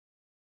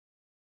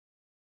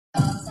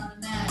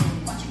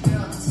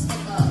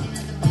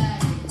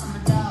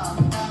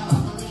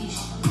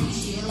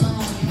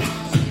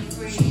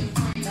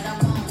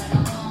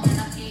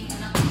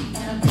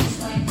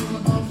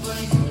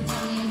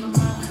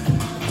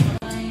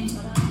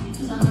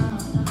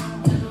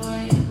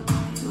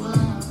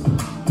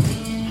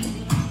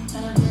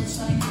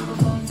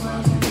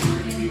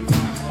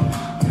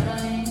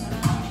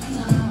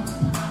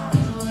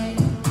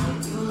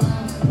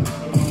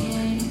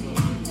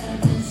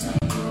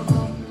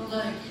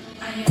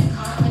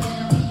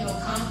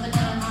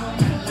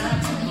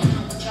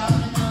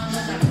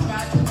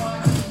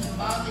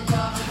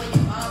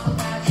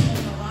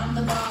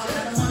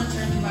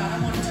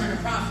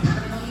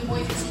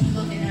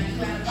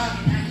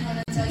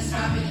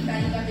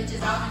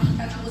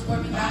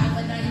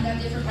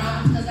got different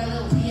rhymes, cause that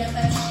little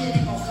BFF shit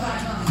ain't gon' fly.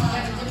 He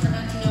got a different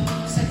mind, you know,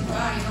 when you said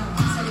goodbye.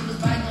 Said it was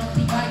bygone,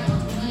 be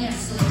bygone, when he had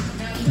slipped.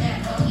 Now he mad,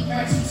 no, he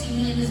hurts. You see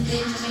me in this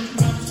bitch, and make you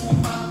run, just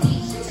won't follow me.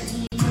 Said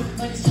he ain't tripping,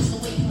 but it's just the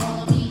way you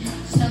roll on me.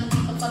 Just telling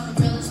people fucking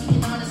real and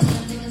speaking honestly.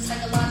 I'm thinking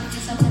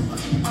psychologically, something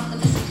fucking him up,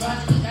 but this is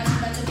androgyny. Got him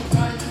back to the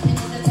party, these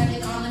niggas that tag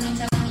it on me,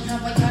 telling me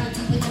how I gotta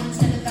be with them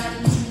instead of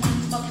guiding me.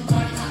 These fucking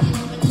parties, I get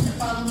it, just to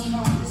follow me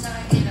home. This how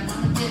I get him,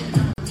 I'ma get him,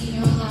 I'ma leave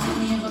you alone.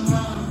 Me if I'm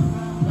wrong,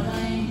 but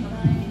I ain't,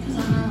 cause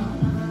I know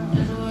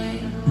there's a way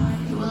you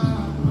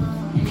belong.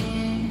 And he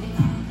ain't,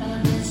 and a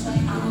bitch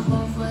like I was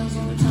both ways,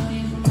 you could tell me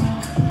if I'm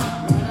wrong,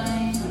 but I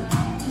ain't,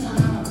 cause I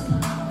know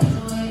there's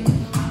a way you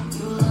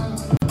belong.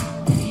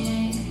 And he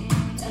ain't,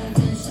 and a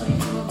bitch like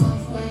you were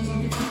both ways, you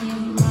could tell me if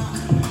I'm wrong,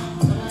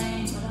 but I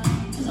ain't,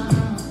 cause I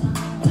know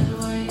there's a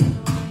way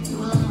you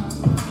belong.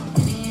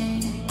 And he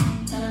ain't,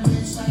 and a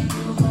bitch like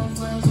you were both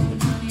ways, you could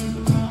tell me if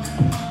I'm wrong.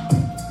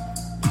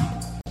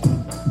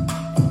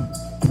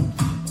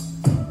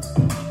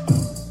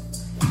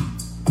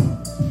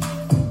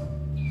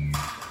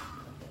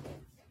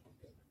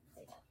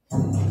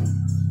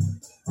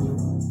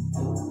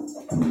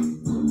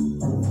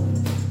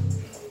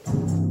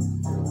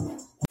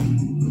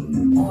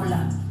 Hola,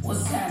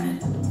 what's happening?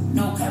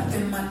 No cap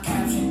in my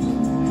caption.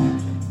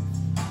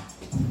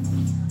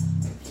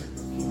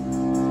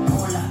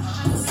 Hola,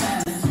 what's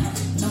happening?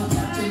 No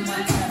cap in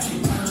my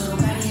caption. Got a little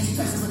baddie and she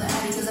flexing with a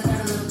addy, cause I got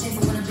a little thing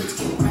for when a bitch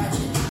get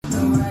ratchet.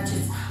 No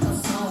ratchet, no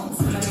snow.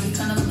 Soy la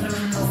mexicana con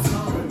tremendo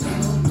flow.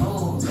 Tengo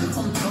todo, el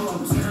control,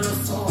 cierro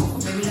los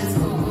ojos. Baby, let's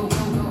go, go,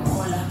 go, go.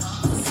 Hola,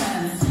 what's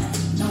happening?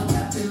 No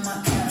cap in my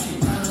caption.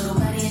 Got a little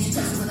baddie and she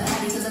flexing with a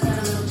addy, cause I got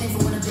a little thing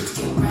for when a bitch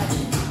get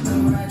ratchet. No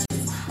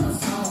ratchet, no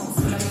snow.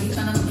 Soy la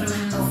mexicana con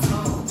tremendo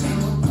flow.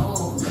 Tengo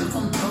todo, el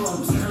control,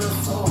 cierro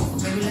los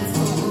ojos. Baby, let's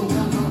go, go,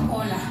 go, go.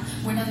 Hola,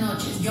 buenas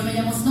noches. Yo me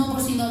llamo Snow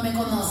por si no me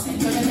conocen.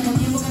 Yo ya tengo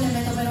tiempo que le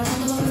meto, pero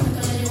con todo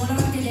respeto ya llegó la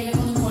hora que llegue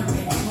con un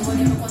golpe. Tengo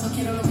dinero cuando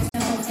quiero lo que se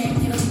antoje.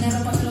 Quiero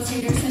dinero para que los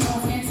haters se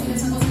enojen. Soy de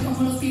San José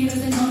como los tigres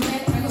del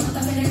norte. Traigo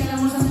tanta feria que la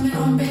bolsa se me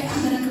rompe.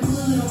 I'm gonna put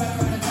a little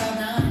rapper on a cloud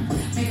nine.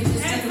 Make it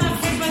this type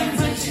of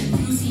transaction.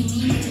 You see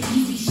me, it's an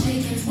easy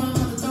shake. It's one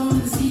on the throne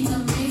and the seats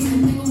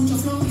amazing. Tengo mucho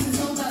flow y se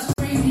solta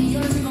crazy. Yo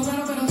les digo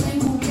claro, pero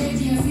tengo un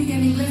baby. Así que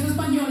en inglés o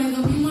español es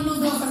lo mismo en los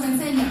dos. Hasta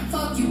enseña.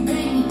 Fuck you,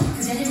 baby.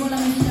 Que ya llegó la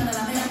mexicana,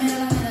 la mera, mera,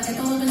 la nena. Que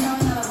todos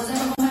pensaban nada. Was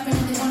ever gonna happen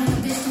if they wanted a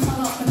bitch to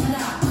fall off. But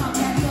nada, pop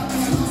back up,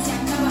 eso no se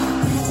acaba.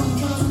 Tengo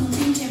control, soy un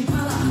pinche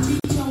impala.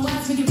 Bicho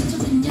ass, me que bicho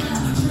piñada.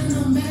 Yo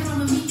no better,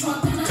 I'm a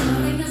michoacana. La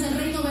reina del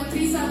reino,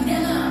 Beatriz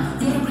Adriana.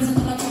 Yo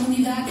represento la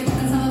comunidad que está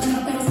cansada de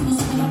raperos y no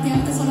saben rapear.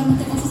 Que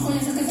solamente con sus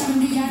joyas es que saben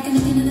brillar. Que no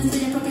tienen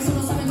estrella propia,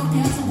 solo saben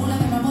copiar. Son bola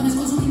de mamones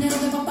con su dinero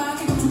de papá.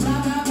 Que con su bla,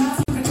 bla, bla.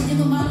 Siempre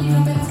cayendo mal. Y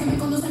raperas que me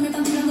conocen me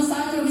están tirando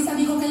sal. Pero Visa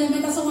dijo que le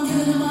meta so I'm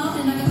killing them all.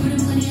 And I got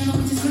freedom money and no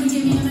bitches couldn't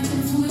give me a mention.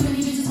 Fluid,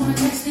 many bitches wanna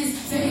catch this.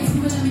 Fake,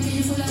 escríbeme que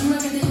yo soy la dura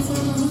que tengo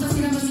solo dos rutas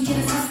tirando si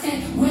quieres hazte.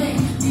 Wey,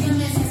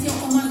 díganme si así o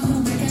con más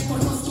cumbre. Que es por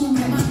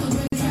costumbre. Mato yo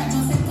el track, no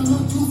acepto no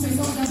two-face.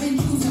 Otra vez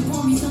choose,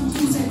 pour me some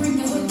Tuesday. Bring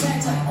the hood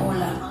back like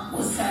hola,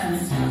 what's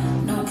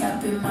happening? No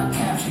cap in my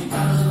caption.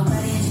 Got a little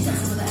baddie and she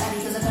flexing with a addy,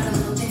 cause I got a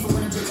little thing for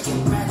when a bitch get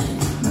ratchet.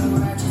 No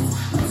ratchet,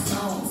 no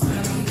snow. Soy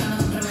la mexicana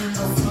con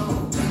tremendo flow.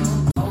 Tengo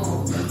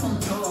todo, el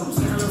control,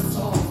 cierro los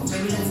ojos.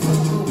 Baby, let's go,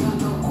 go, go,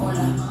 go.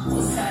 Hola,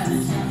 what's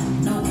happening?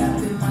 No cap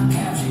in my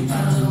caption.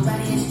 Got a little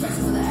baddie and she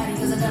flexing with a addy,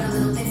 cause I got a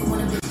little thing for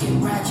when a bitch get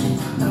ratchet.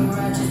 No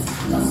ratchet,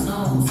 no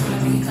snow. Soy la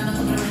mexicana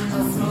con tremendo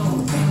flow.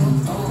 Tengo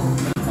todo,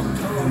 el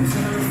control,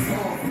 cierro los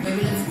ojos.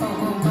 Baby, let's go,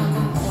 go, go,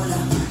 go. Hola,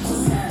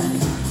 what's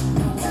happening?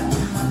 No cap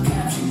in my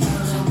caption. Got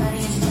a little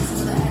baddie and she flexing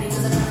with a addy,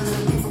 cause I got a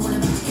little thing for when a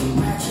bitch get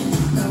ratchet.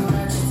 No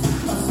ratchet,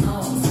 no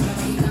snow. Soy la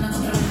mexicana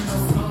con tremendo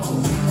flow.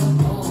 Tengo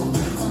todo,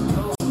 el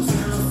control,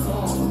 cierro los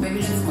ojos. Baby,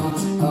 let's go,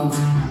 go.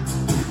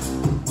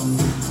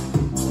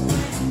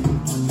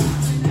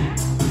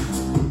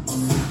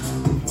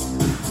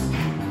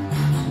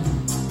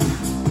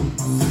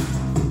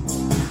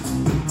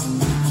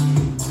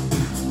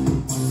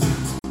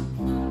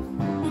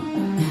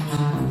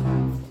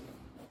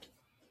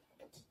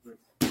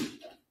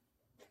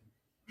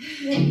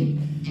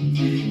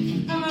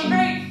 I'm a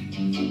break.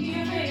 Give me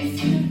a face.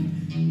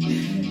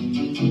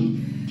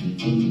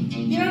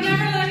 You don't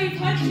ever let me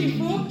punch you,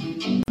 fool.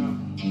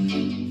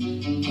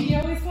 You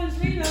always punch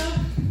me, though.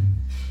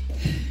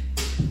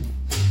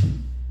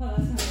 Oh,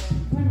 that's not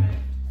wrong. Where am I?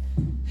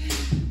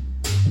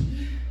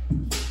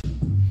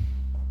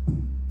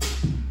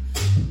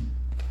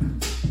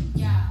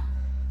 Yeah,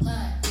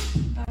 blood.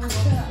 I I was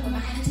woke shut up with my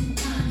attitude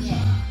on, yeah.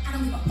 I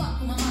don't give a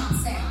fuck what my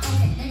mom said.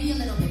 Okay, maybe a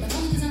little bit, but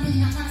only because I'm really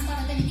not trying to start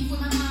up any beef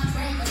with my mom,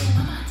 right? But in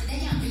my mind,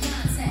 today I'm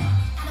Beyonce.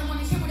 I don't want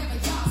to hear whatever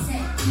y'all say.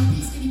 I'm a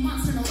big skinny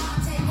monster, no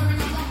latte. Wearing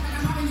a black like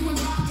I'm robbing you in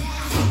broad day.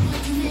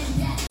 Like you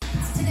mentioned that.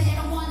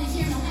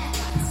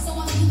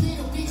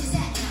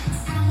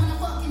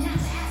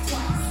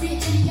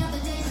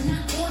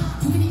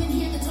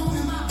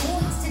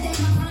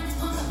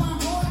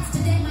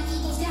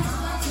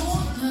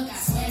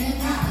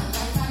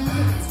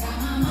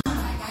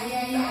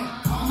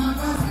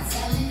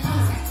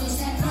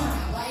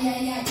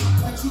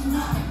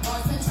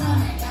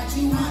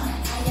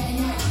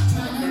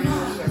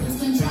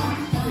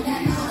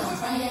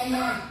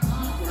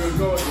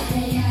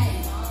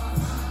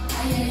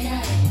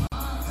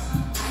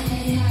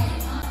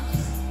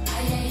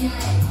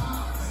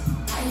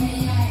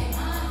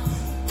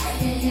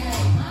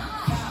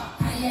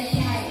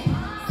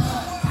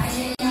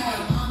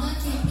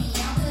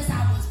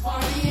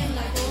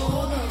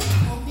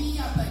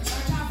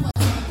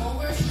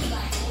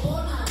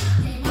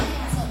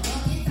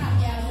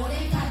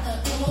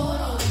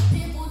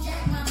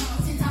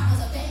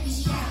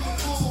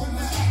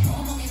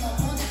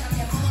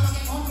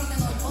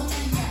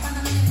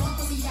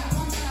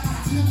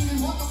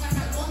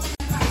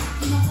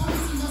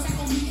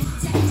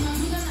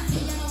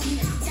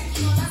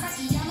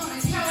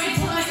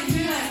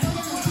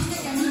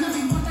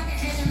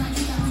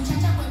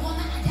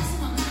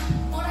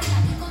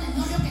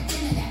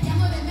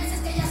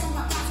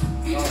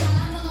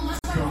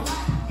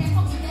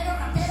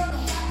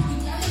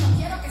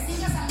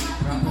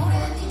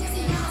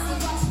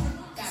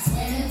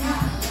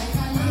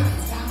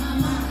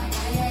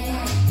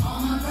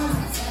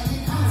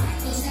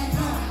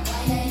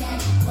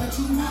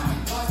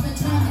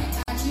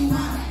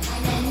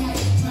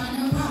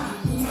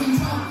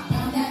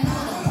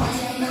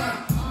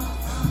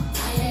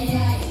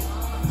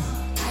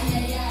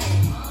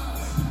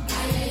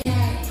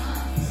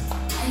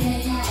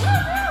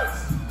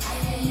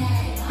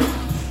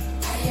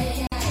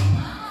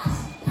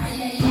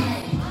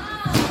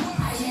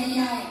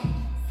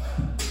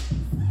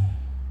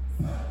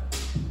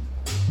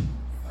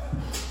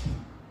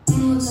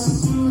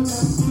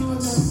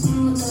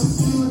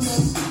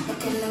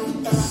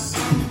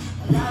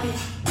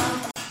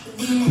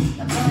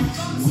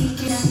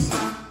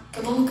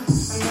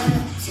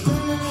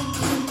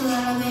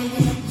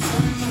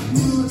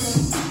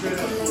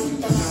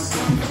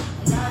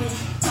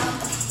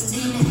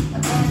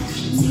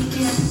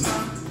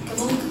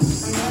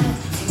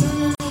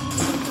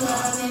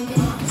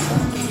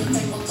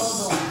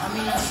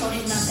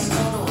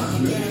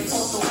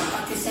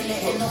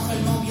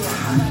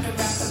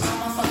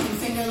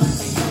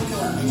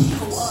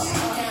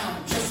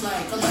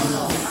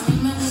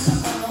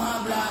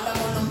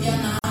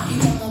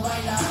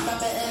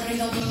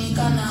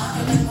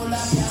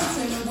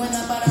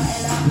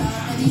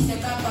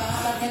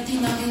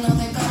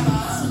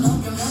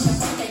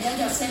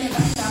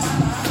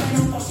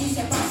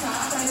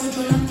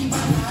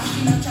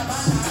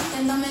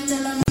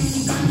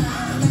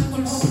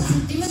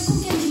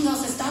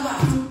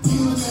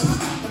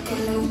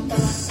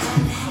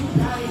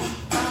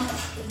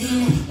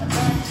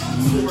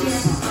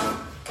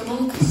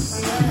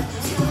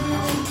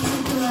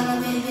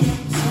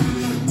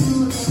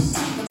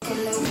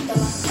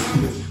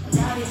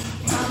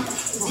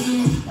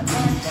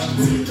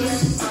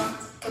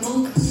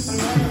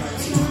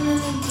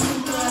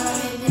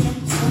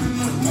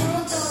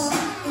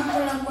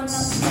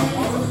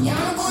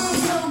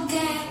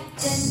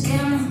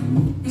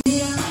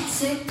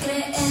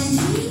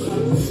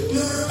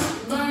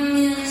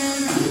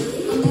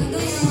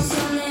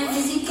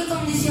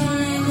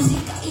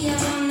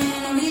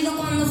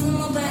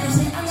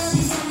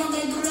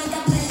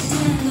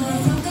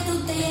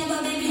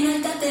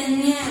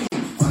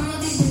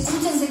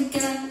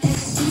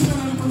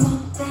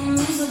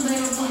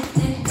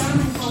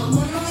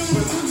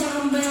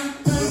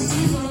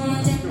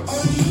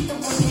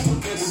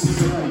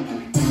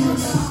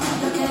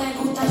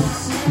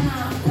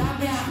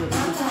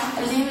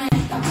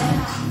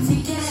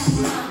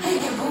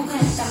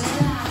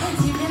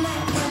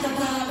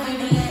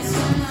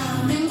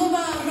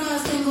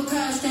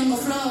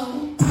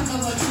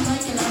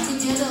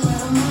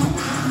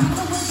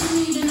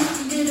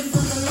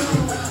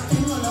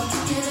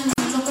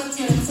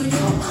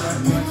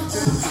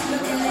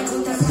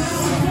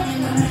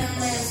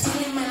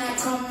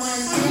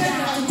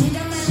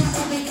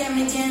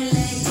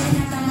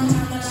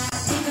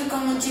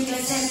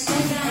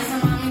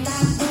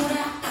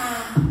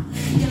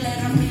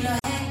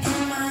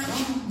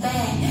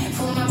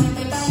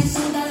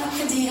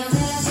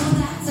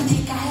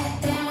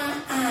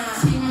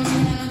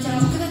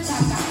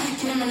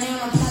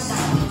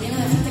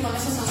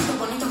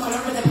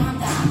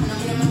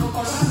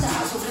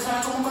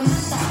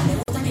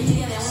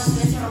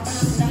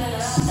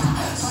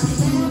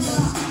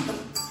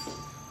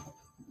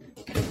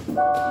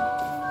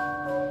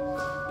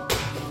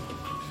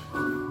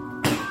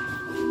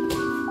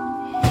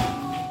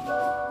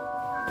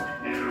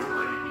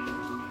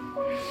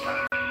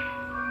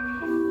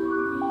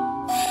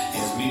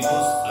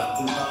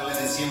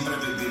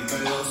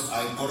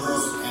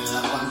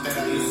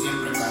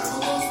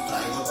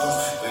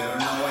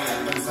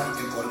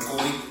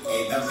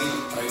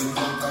 Traigo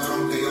un